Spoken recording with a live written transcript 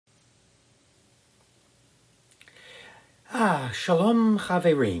Shalom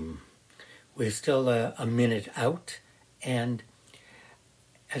Chaverim. We're still a minute out, and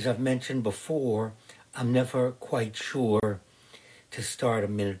as I've mentioned before, I'm never quite sure to start a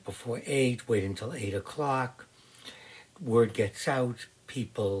minute before 8, wait until 8 o'clock. Word gets out,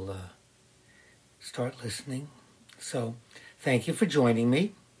 people start listening. So thank you for joining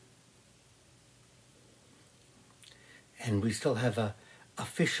me. And we still have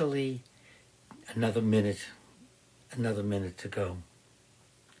officially another minute to go.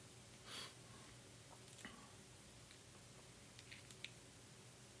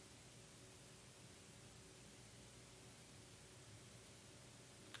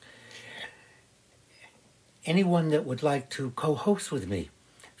 Anyone that would like to co-host with me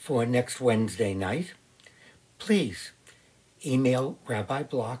for next Wednesday night, please email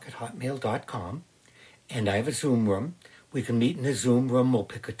rabbiblock@hotmail.com, and I have a Zoom room. We can meet in the Zoom room. We'll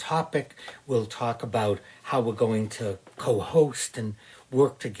pick a topic. We'll talk about how we're going to co-host and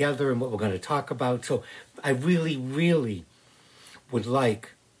work together and what we're going to talk about. So I really, really would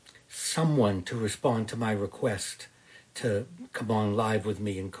like someone to respond to my request to come on live with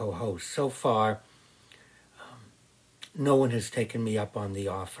me and co-host. So far, no one has taken me up on the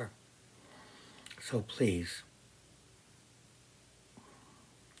offer. So please.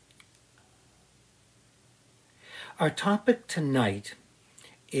 Our topic tonight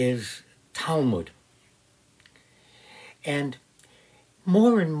is Talmud. And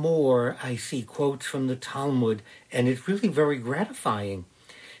more I see quotes from the Talmud, and it's really very gratifying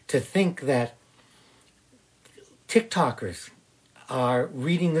to think that TikTokers are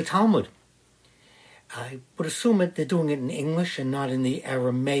reading the Talmud. I would assume that they're doing it in English and not in the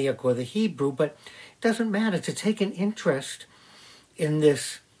Aramaic or the Hebrew, but it doesn't matter. To take an interest in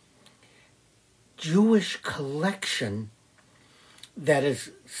this Jewish collection that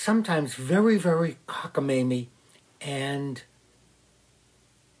is sometimes very, very cockamamie and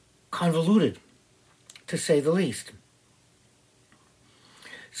convoluted, to say the least.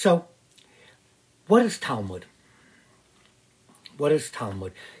 So, what is Talmud? What is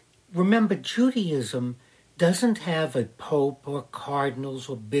Talmud? Remember, Judaism doesn't have a pope or cardinals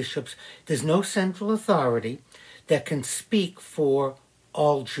or bishops. There's no central authority that can speak for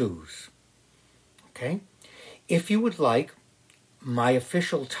all Jews. Okay? If you would like, my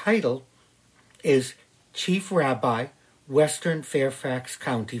official title is Chief Rabbi, Western Fairfax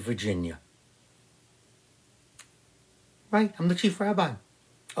County, Virginia. Right, I'm the Chief Rabbi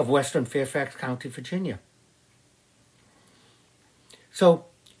of Western Fairfax County, Virginia. So,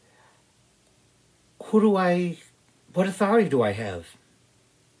 what authority do I have?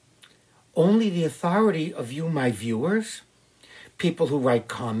 Only the authority of you, my viewers, people who write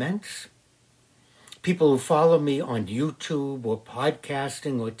comments, people who follow me on YouTube or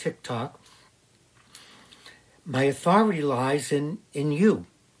podcasting or TikTok. My authority lies in you.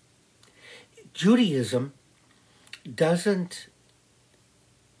 Judaism doesn't...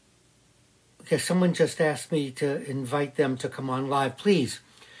 Okay, someone just asked me to invite them to come on live. Please,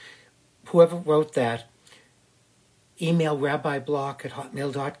 whoever wrote that, email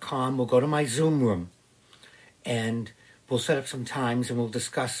rabbiblock@hotmail.com. We'll go to my Zoom room and we'll set up some times and we'll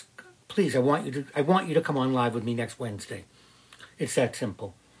discuss. Please, I want you to come on live with me next Wednesday. It's that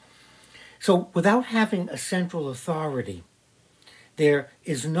simple. So without having a central authority, there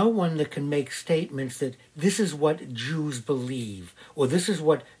is no one that can make statements that this is what Jews believe or this is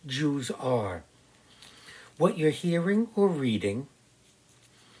what Jews are. What you're hearing or reading,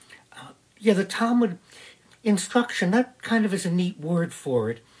 the Talmud instruction, that kind of is a neat word for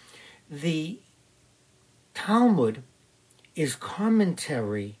it. The Talmud is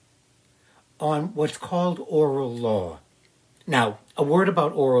commentary on what's called oral law. Now, a word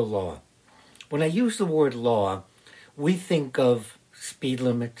about oral law. When I use the word law, we think of speed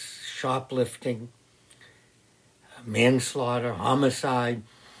limits, shoplifting, manslaughter, homicide,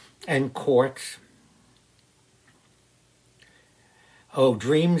 and courts. Oh,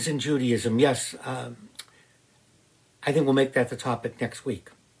 dreams in Judaism. Yes, I think we'll make that the topic next week.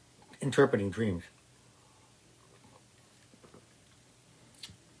 Interpreting dreams.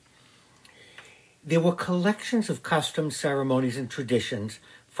 There were collections of customs, ceremonies, and traditions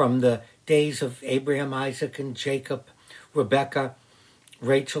from the days of Abraham, Isaac, and Jacob, Rebecca,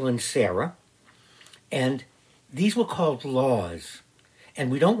 Rachel, and Sarah. And these were called laws. And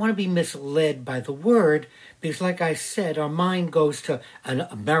we don't want to be misled by the word because, like I said, our mind goes to an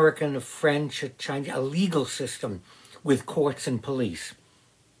American, a French, a Chinese, a legal system with courts and police.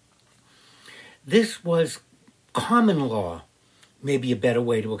 This was common law, maybe a better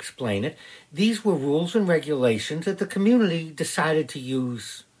way to explain it. These were rules and regulations that the community decided to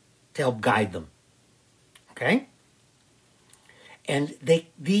use to help guide them. Okay? And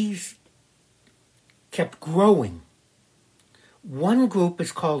these kept growing. One group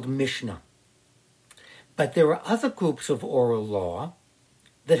is called Mishnah, but there are other groups of oral law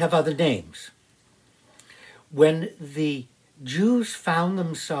that have other names. When the Jews found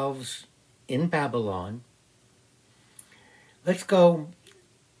themselves in Babylon, let's go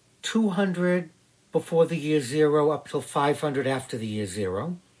 200 before the year zero up till 500 after the year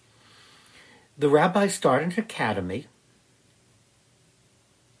zero, the rabbis started an academy.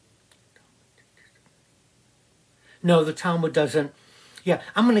 No, the Talmud doesn't. Yeah,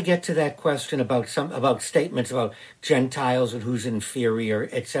 I'm going to get to that question about statements about Gentiles and who's inferior,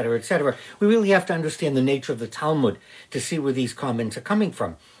 etc., etc. We really have to understand the nature of the Talmud to see where these comments are coming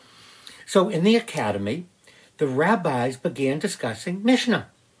from. So in the academy, the rabbis began discussing Mishnah,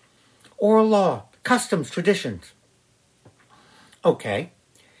 oral law, customs, traditions. Okay.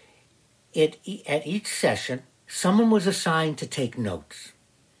 At each session, someone was assigned to take notes.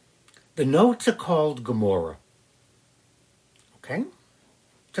 The notes are called Gemara. Okay?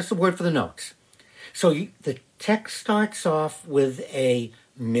 Just a word for the notes. So the text starts off with a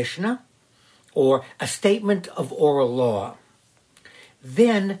Mishnah, or a statement of oral law.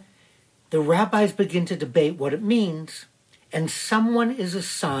 Then the rabbis begin to debate what it means, and someone is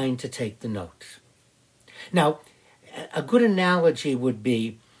assigned to take the notes. Now, a good analogy would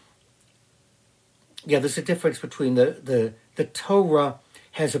be, there's a difference between the Torah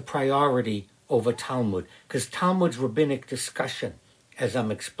has a priority over Talmud, because Talmud's rabbinic discussion, as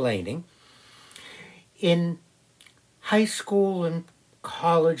I'm explaining. In high school and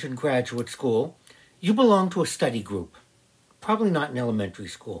college and graduate school, you belong to a study group, probably not in elementary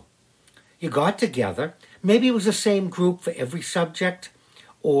school. You got together, maybe it was the same group for every subject,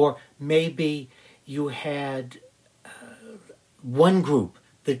 or maybe you had one group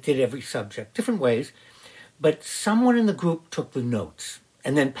that did every subject, different ways, but someone in the group took the notes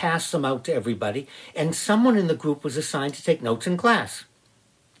and then passed them out to everybody, and someone in the group was assigned to take notes in class.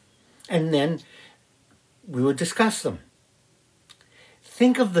 And then we would discuss them.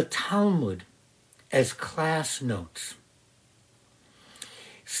 Think of the Talmud as class notes.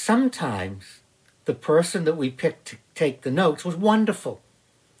 Sometimes the person that we picked to take the notes was wonderful,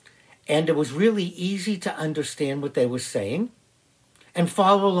 and it was really easy to understand what they were saying and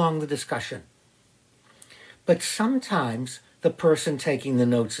follow along the discussion. But sometimes the person taking the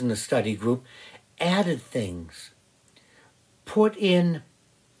notes in the study group added things, put in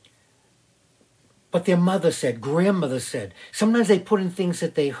what their mother said, grandmother said. Sometimes they put in things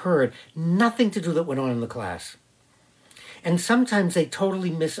that they heard, nothing to do that went on in the class. And sometimes they totally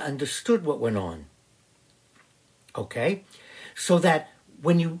misunderstood what went on. Okay? So that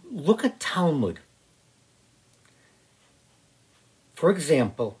when you look at Talmud, for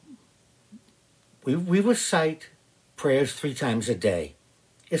example, we recite prayers 3 times a day.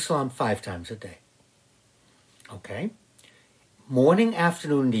 Islam 5 times a day. Okay? Morning,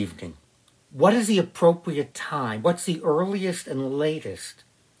 afternoon, and evening. What is the appropriate time? What's the earliest and latest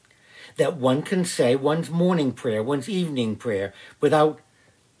that one can say one's morning prayer, one's evening prayer, without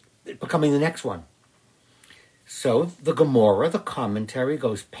it becoming the next one? So the Gemara, the commentary,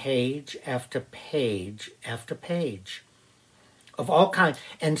 goes page after page after page of all kinds.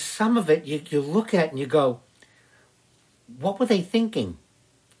 And some of it you look at and you go, what were they thinking?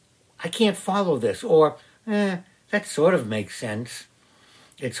 I can't follow this. Or, that sort of makes sense.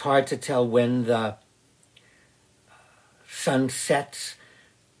 It's hard to tell when the sun sets,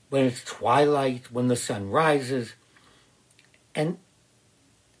 when it's twilight, when the sun rises. And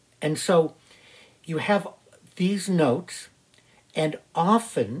so you have these notes, and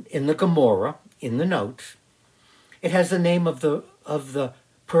often in the Gemara, in the notes, it has the name of the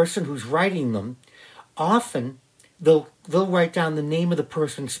person who's writing them. Often they'll write down the name of the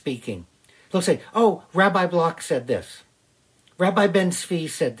person speaking. They'll say, oh, Rabbi Block said this. Rabbi Ben Tzvi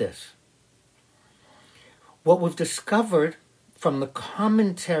said this. What we've discovered from the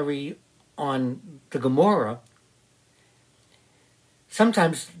commentary on the Gemara,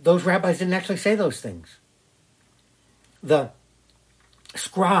 sometimes those rabbis didn't actually say those things. The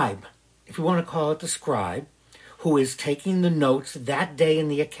scribe, if you want to call it the scribe, who is taking the notes that day in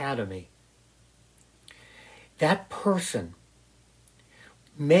the academy, that person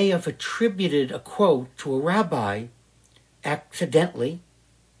may have attributed a quote to a rabbi accidentally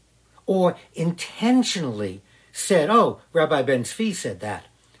or intentionally said, oh, Rabbi Ben Tzvi said that,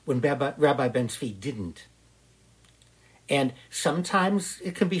 when Rabbi Ben Tzvi didn't. And sometimes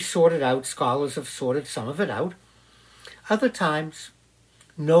it can be sorted out. Scholars have sorted some of it out. Other times,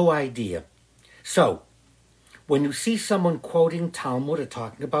 no idea. So, when you see someone quoting Talmud or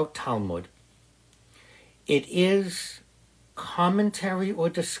talking about Talmud, it is commentary or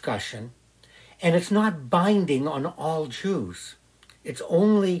discussion, and it's not binding on all Jews. It's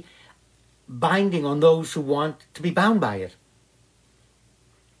only binding on those who want to be bound by it.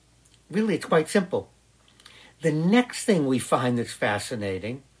 Really, it's quite simple. The next thing we find that's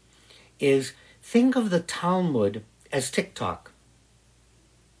fascinating is, think of the Talmud as TikTok,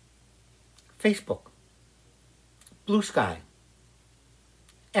 Facebook, Blue Sky,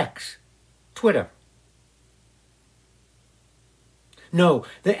 X, Twitter. No,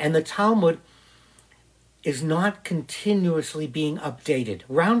 and the Talmud is not continuously being updated.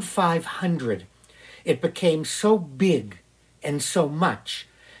 Around 500, it became so big and so much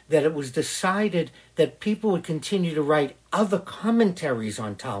that it was decided that people would continue to write other commentaries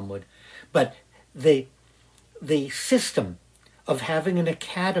on Talmud, but the system of having an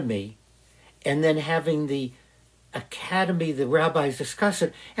academy and then having the academy, the rabbis discuss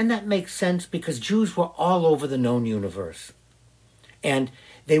it, and that makes sense because Jews were all over the known universe. And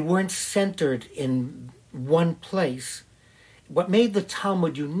they weren't centered in one place. What made the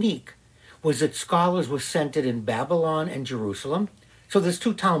Talmud unique was that scholars were centered in Babylon and Jerusalem. So there's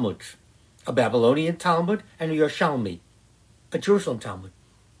two Talmuds, a Babylonian Talmud and a Yerushalmi, a Jerusalem Talmud.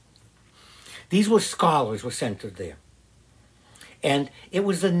 These were scholars were centered there. And it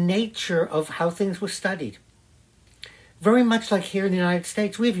was the nature of how things were studied. Very much like here in the United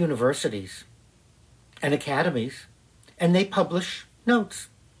States, we have universities and academies, and they publish notes.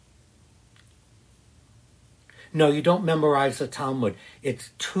 No, you don't memorize the Talmud.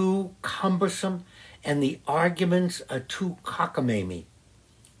 It's too cumbersome, and the arguments are too cockamamie,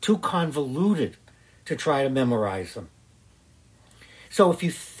 too convoluted to try to memorize them. So if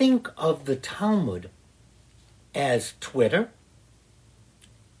you think of the Talmud as Twitter,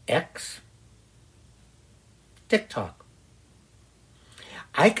 X, TikTok,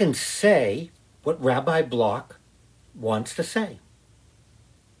 I can say what Rabbi Block wants to say.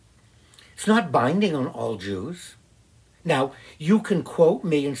 It's not binding on all Jews. Now, you can quote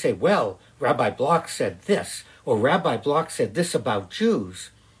me and say, well, Rabbi Block said this, or Rabbi Block said this about Jews.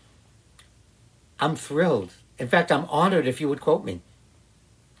 I'm thrilled. In fact, I'm honored if you would quote me.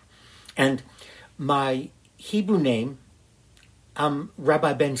 And my Hebrew name, I'm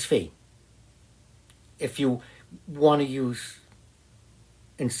Rabbi Ben Zvi. If you want to use,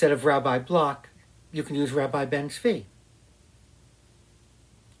 instead of Rabbi Block, you can use Rabbi Ben Zvi.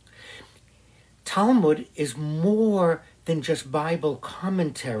 Talmud is more than just Bible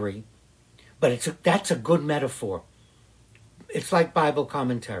commentary, but that's a good metaphor. It's like Bible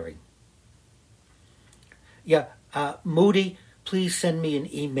commentary. Yeah, Moody, please send me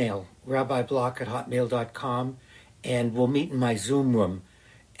an email, rabbiblock@hotmail.com, and we'll meet in my Zoom room,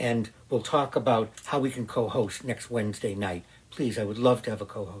 and we'll talk about how we can co-host next Wednesday night. Please, I would love to have a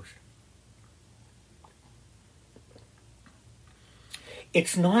co-host.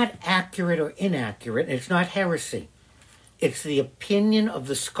 It's not accurate or inaccurate. It's not heresy. It's the opinion of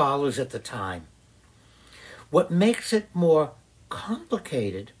the scholars at the time. What makes it more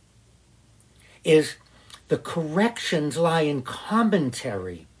complicated is the corrections lie in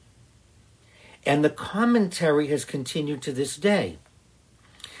commentary. And the commentary has continued to this day.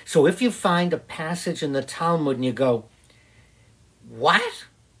 So if you find a passage in the Talmud and you go, what?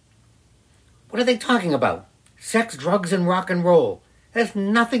 What are they talking about? Sex, drugs, and rock and roll. It has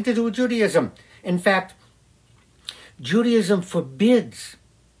nothing to do with Judaism. In fact, Judaism forbids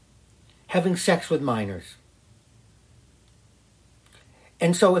having sex with minors.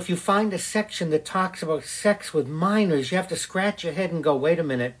 And so if you find a section that talks about sex with minors, you have to scratch your head and go, wait a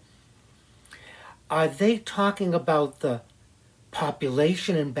minute. Are they talking about the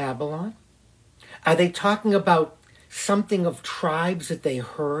population in Babylon? Are they talking about something of tribes that they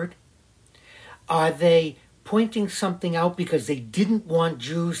heard? Are they pointing something out because they didn't want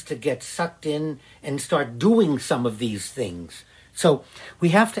Jews to get sucked in and start doing some of these things? So we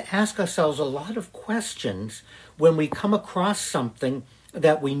have to ask ourselves a lot of questions when we come across something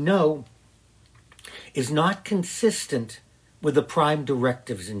that we know is not consistent with the prime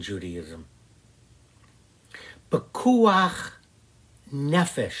directives in Judaism. Pekuach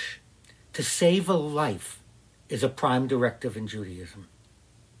nefesh, to save a life, is a prime directive in Judaism.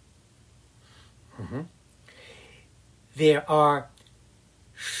 There are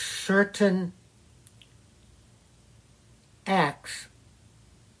certain acts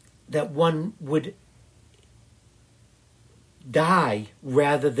that one would die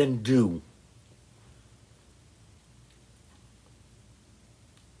rather than do.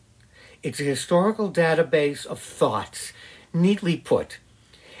 It's a historical database of thoughts, neatly put.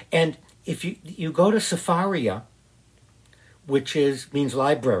 And if you go to Sepharia, which means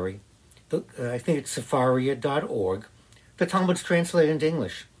library, I think it's sepharia.org, The Talmud's translated into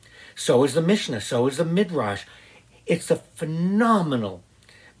English. So is the Mishnah. So is the Midrash. It's a phenomenal,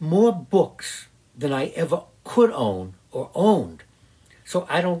 more books than I ever could own or owned. So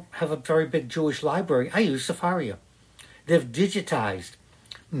I don't have a very big Jewish library. I use Sefaria. They've digitized.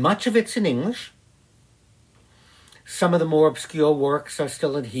 Much of it's in English. Some of the more obscure works are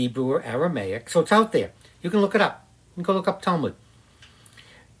still in Hebrew or Aramaic. So it's out there. You can look it up. You can go look up Talmud.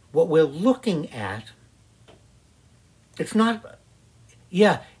 What we're looking at, it's not,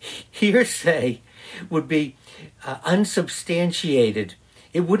 hearsay would be unsubstantiated.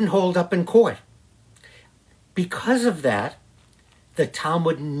 It wouldn't hold up in court. Because of that, the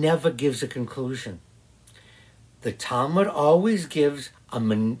Talmud never gives a conclusion. The Talmud always gives a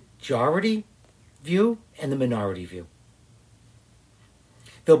majority view and the minority view.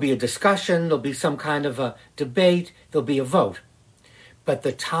 There'll be a discussion, there'll be some kind of a debate, there'll be a vote. But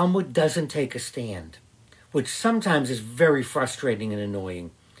the Talmud doesn't take a stand, which sometimes is very frustrating and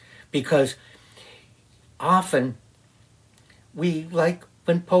annoying, because often we, like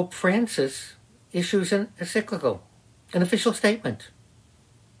when Pope Francis issues an encyclical, an official statement.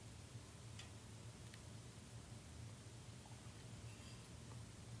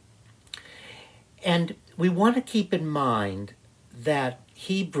 And we want to keep in mind that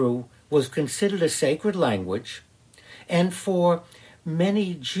Hebrew was considered a sacred language, and for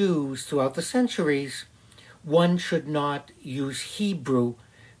many Jews throughout the centuries, one should not use Hebrew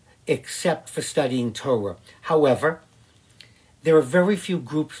except for studying Torah. However, there are very few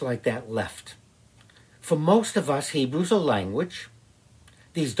groups like that left. For most of us, Hebrew's a language.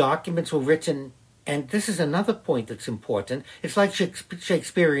 These documents were written, and this is another point that's important, it's like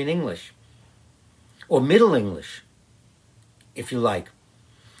Shakespearean English, or Middle English, if you like.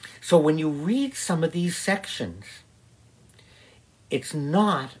 So when you read some of these sections, it's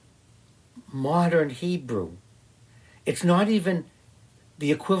not modern Hebrew. It's not even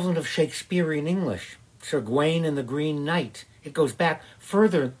the equivalent of Shakespearean English, Sir Gawain and the Green Knight. It goes back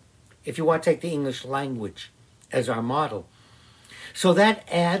further if you want to take the English language as our model. So that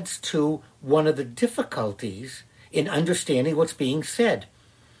adds to one of the difficulties in understanding what's being said,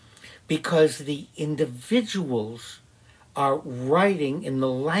 because the individuals are writing in the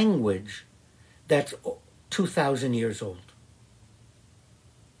language that's 2,000 years old.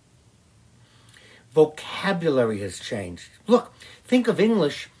 Vocabulary has changed. Look, think of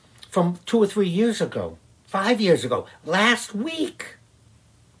English from 2 or 3 years ago, 5 years ago, last week.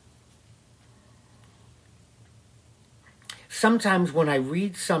 Sometimes when I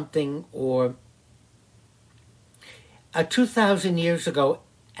read something, or 2,000 years ago,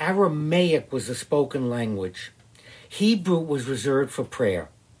 Aramaic was the spoken language. Hebrew was reserved for prayer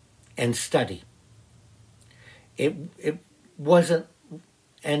and study. It wasn't,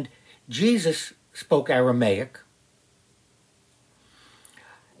 and Jesus spoke Aramaic.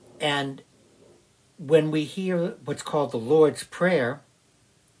 And when we hear what's called the Lord's Prayer,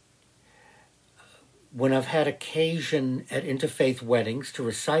 when I've had occasion at interfaith weddings to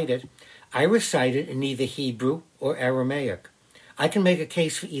recite it, I recite it in either Hebrew or Aramaic. I can make a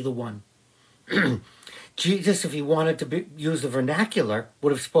case for either one. Jesus, if he wanted to use the vernacular,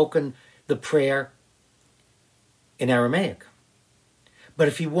 would have spoken the prayer in Aramaic. But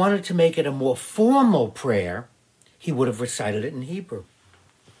if he wanted to make it a more formal prayer, he would have recited it in Hebrew.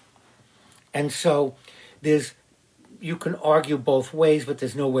 And so you can argue both ways, but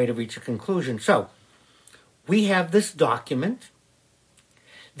there's no way to reach a conclusion. So we have this document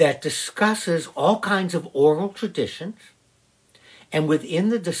that discusses all kinds of oral traditions, and within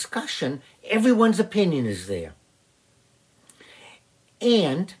the discussion, everyone's opinion is there.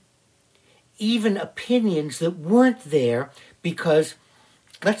 And even opinions that weren't there because,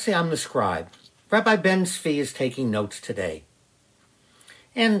 let's say I'm the scribe. Rabbi Ben Zvi is taking notes today.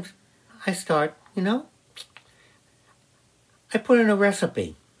 And I start, I put in a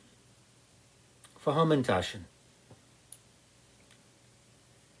recipe for Hamantaschen.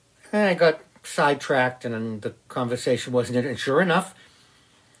 And I got sidetracked and the conversation wasn't it. And sure enough,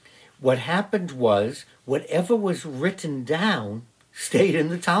 what happened was whatever was written down stayed in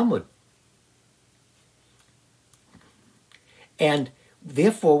the Talmud. And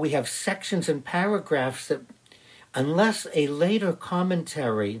therefore we have sections and paragraphs that, unless a later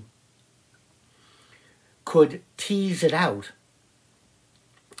commentary could tease it out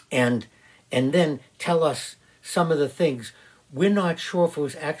and then tell us some of the things, we're not sure if it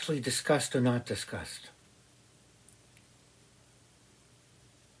was actually discussed or not discussed.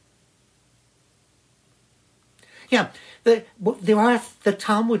 Yeah, the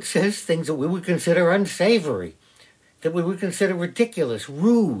Talmud says things that we would consider unsavory, that we would consider ridiculous,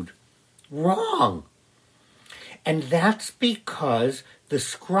 rude, wrong. And that's because the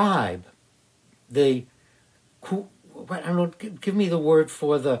scribe, I don't know, give me the word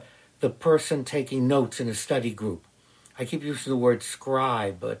for the person taking notes in a study group. I keep using the word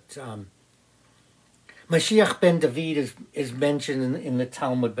scribe, but Mashiach ben David is mentioned in the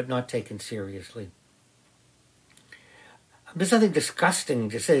Talmud, but not taken seriously. There's nothing disgusting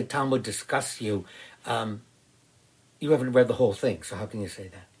to say the Talmud disgusts you. You haven't read the whole thing, so how can you say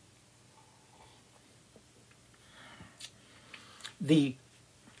that? The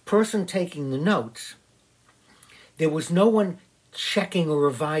person taking the notes, there was no one checking or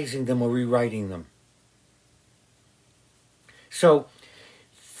revising them or rewriting them. So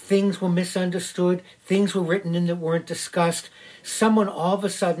things were misunderstood, things were written in that weren't discussed. Someone all of a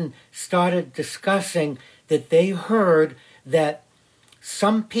sudden started discussing that they heard that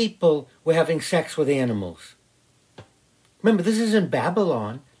some people were having sex with animals. Remember, this is in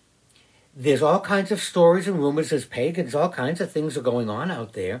Babylon. There's all kinds of stories and rumors. There's pagans. All kinds of things are going on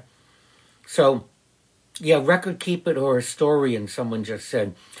out there. So, yeah, record keeper or historian, someone just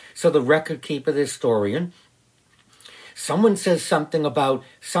said. So the record keeper, the historian, someone says something about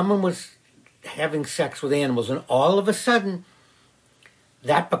someone was having sex with animals, and all of a sudden,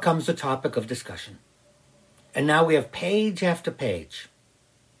 that becomes the topic of discussion. And now we have page after page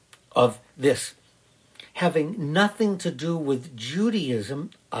of this having nothing to do with Judaism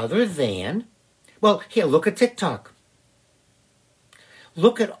other than, well, here, look at TikTok.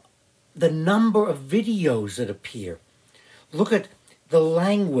 Look at the number of videos that appear. Look at the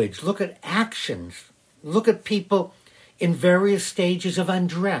language. Look at actions. Look at people in various stages of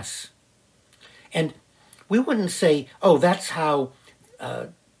undress. And we wouldn't say, oh, that's how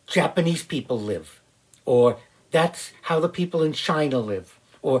Japanese people live, or that's how the people in China live,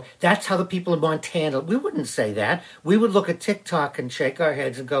 or that's how the people in Montana. We wouldn't say that. We would look at TikTok and shake our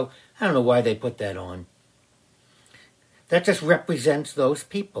heads and go, I don't know why they put that on. That just represents those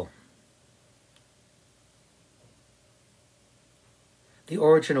people. The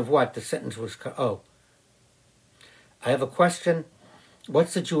origin of what? The sentence was, I have a question.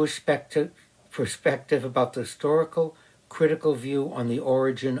 What's the Jewish perspective about the historical, critical view on the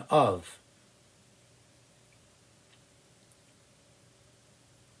origin of?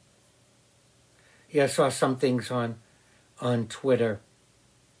 Yeah, I saw some things on Twitter.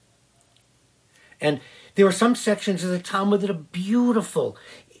 And there are some sections of the Talmud that are beautiful.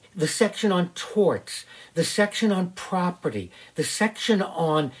 The section on torts, the section on property, the section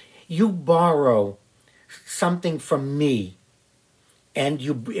on you borrow something from me and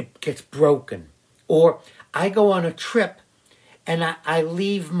it gets broken. Or I go on a trip and I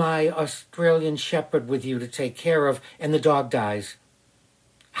leave my Australian Shepherd with you to take care of and the dog dies.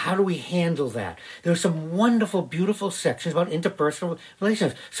 How do we handle that? There are some wonderful, beautiful sections about interpersonal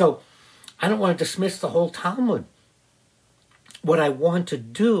relations. So I don't want to dismiss the whole Talmud. What I want to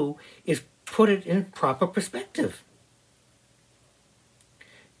do is put it in proper perspective.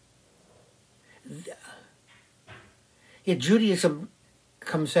 Yeah, Judaism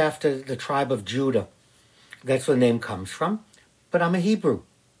comes after the tribe of Judah. That's where the name comes from. But I'm a Hebrew.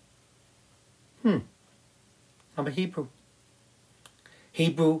 I'm a Hebrew.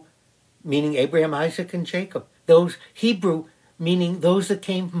 Hebrew meaning Abraham, Isaac, and Jacob. Those Hebrew meaning those that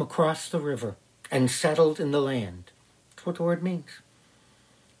came from across the river and settled in the land. That's what the word means.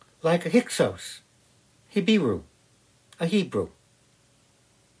 Like a Hyksos, Hebiru, a Hebrew.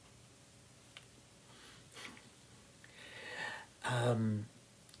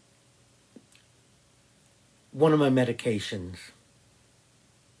 One of my medications,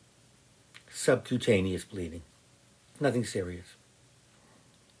 subcutaneous bleeding. Nothing serious.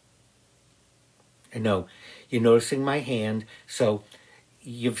 I know you're noticing my hand, so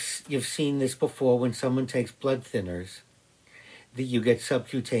you've seen this before when someone takes blood thinners, that you get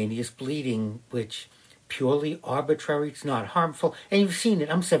subcutaneous bleeding, which purely arbitrary, it's not harmful, and you've seen it.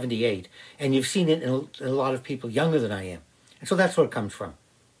 I'm 78, and you've seen it in a lot of people younger than I am, and so that's where it comes from.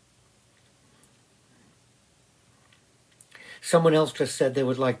 Someone else just said they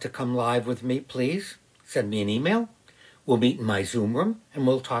would like to come live with me. Please send me an email. We'll meet in my Zoom room, and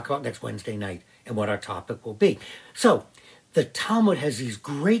we'll talk about next Wednesday night and what our topic will be. So the Talmud has these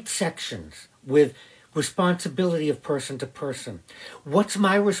great sections with responsibility of person to person. What's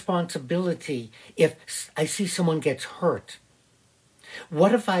my responsibility if I see someone gets hurt?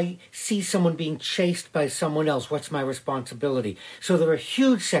 What if I see someone being chased by someone else? What's my responsibility? So there are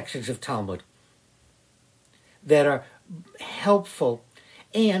huge sections of Talmud that are helpful,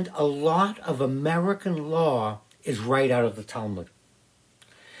 and a lot of American law is right out of the Talmud.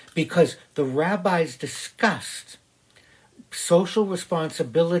 Because the rabbis discussed social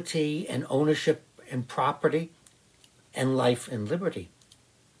responsibility and ownership and property and life and liberty.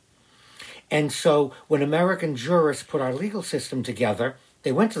 And so when American jurists put our legal system together,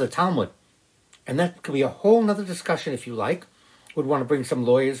 they went to the Talmud. And that could be a whole nother discussion if you like. Would want to bring some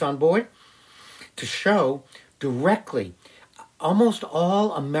lawyers on board to show directly almost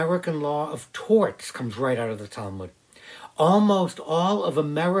all American law of torts comes right out of the Talmud. Almost all of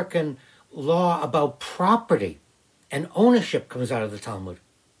American law about property and ownership comes out of the Talmud.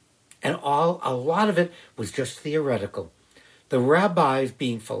 And a lot of it was just theoretical. The rabbis,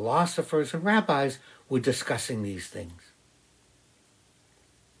 being philosophers and rabbis, were discussing these things.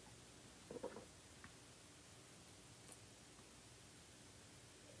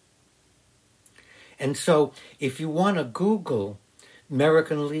 And so if you want to Google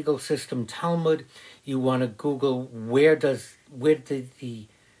American legal system Talmud, you want to Google where did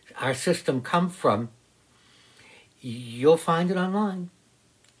our system come from, you'll find it online.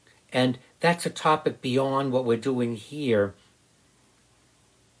 And that's a topic beyond what we're doing here.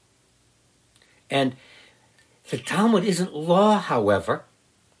 And the Talmud isn't law, however,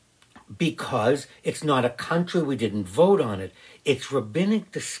 because it's not a country, we didn't vote on it. It's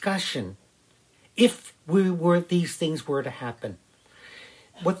rabbinic discussion if these things were to happen.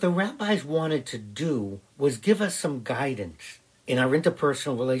 What the rabbis wanted to do was give us some guidance in our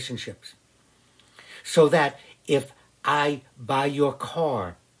interpersonal relationships. So that if I buy your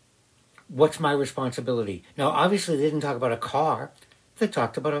car, what's my responsibility? Now, obviously, they didn't talk about a car. They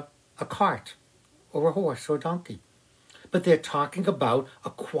talked about a cart or a horse or a donkey. But they're talking about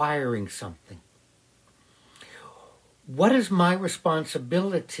acquiring something. What is my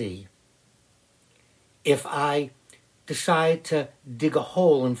responsibility if I decide to dig a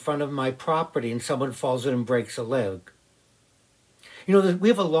hole in front of my property and someone falls in and breaks a leg? You know, we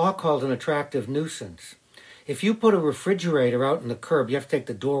have a law called an attractive nuisance. If you put a refrigerator out in the curb, you have to take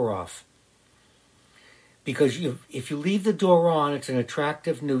the door off. Because if you leave the door on, it's an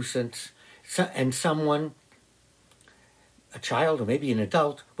attractive nuisance, and someone, a child or maybe an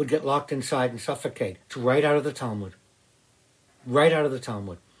adult, would get locked inside and suffocate. It's right out of the Talmud. Right out of the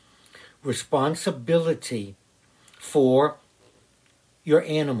Talmud. Responsibility for your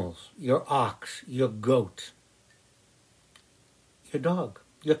animals, your ox, your goat, your dog,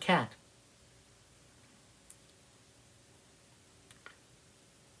 your cat.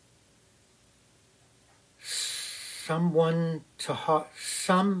 Someone to heart,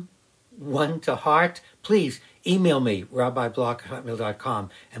 please email me, rabbiblock@hotmail.com,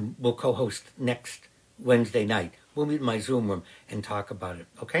 and we'll co-host next Wednesday night. We'll meet in my Zoom room and talk about it,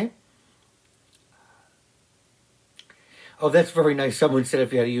 okay? Oh, that's very nice. Someone said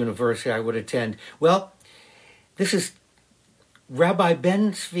if you had a university, I would attend. Well, this is Rabbi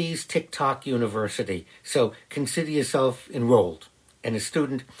Ben Tzvi's TikTok University, so consider yourself enrolled and a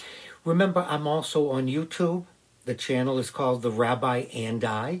student. Remember, I'm also on YouTube. The channel is called The Rabbi and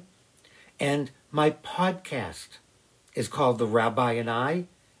I, and my podcast is called The Rabbi and I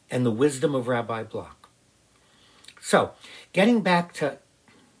and the Wisdom of Rabbi Block. So, getting back to...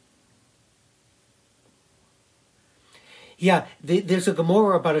 Yeah, there's a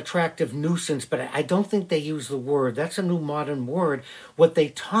Gemara about attractive nuisance, but I don't think they use the word. That's a new modern word. What they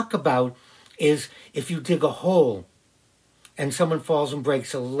talk about is if you dig a hole and someone falls and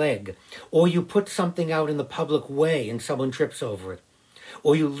breaks a leg, or you put something out in the public way and someone trips over it,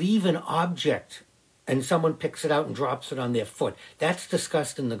 or you leave an object and someone picks it out and drops it on their foot. That's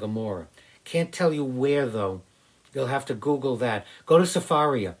discussed in the Gemara. Can't tell you where, though. You'll have to Google that. Go to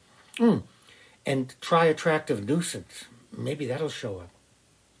Safaria and try attractive nuisance. Maybe that'll show up.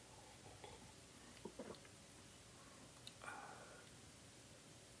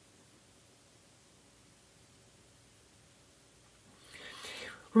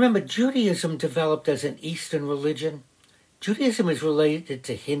 Remember, Judaism developed as an Eastern religion. Judaism is related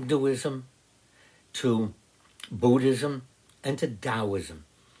to Hinduism, to Buddhism, and to Taoism.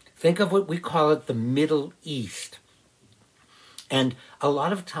 Think of what we call it the Middle East. And a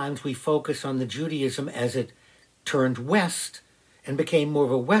lot of times we focus on the Judaism as it turned west and became more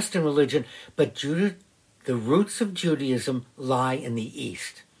of a Western religion, but the roots of Judaism lie in the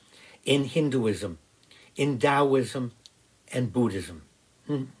East, in Hinduism, in Taoism, and Buddhism.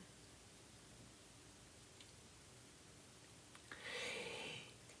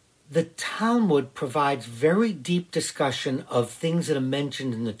 The Talmud provides very deep discussion of things that are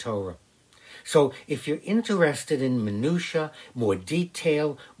mentioned in the Torah. So if you're interested in minutia, more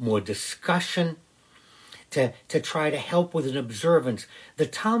detail, more discussion, to try to help with an observance, the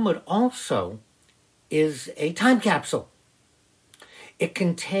Talmud also is a time capsule. It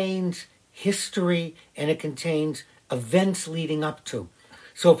contains history and it contains events leading up to.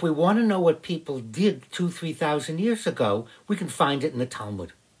 So if we want to know what people did 2,000-3,000 years ago, we can find it in the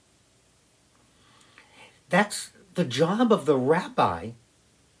Talmud. That's the job of the rabbi,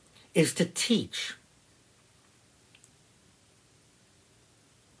 is to teach.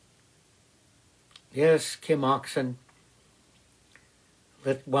 Yes, Kim Oxen.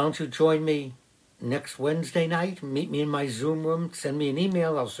 Why don't you join me next Wednesday night? Meet me in my Zoom room. Send me an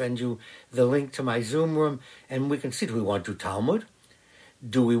email. I'll send you the link to my Zoom room, and we can see, do we want to do Talmud?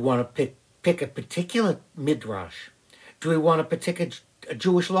 Do we want to pick a particular midrash? Do we want to pick a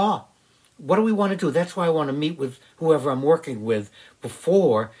Jewish law? What do we want to do? That's why I want to meet with whoever I'm working with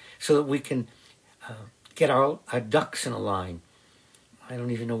before, so that we can get our ducks in a line. I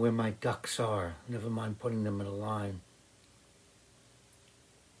don't even know where my ducks are. Never mind putting them in a line.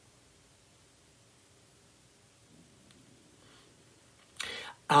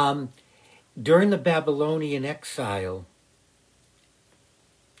 During the Babylonian exile,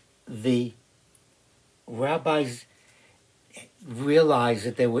 the rabbis realized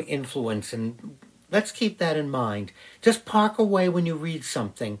that they were influenced, and let's keep that in mind. Just park away when you read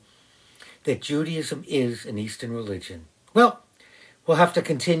something that Judaism is an Eastern religion. Well, we'll have to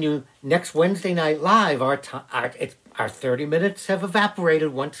continue next Wednesday night live. Our 30 minutes have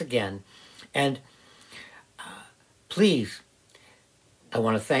evaporated once again. And please, I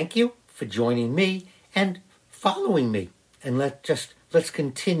want to thank you for joining me and following me. And let's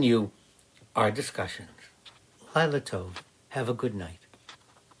continue our discussions. Laila Tov. Have a good night.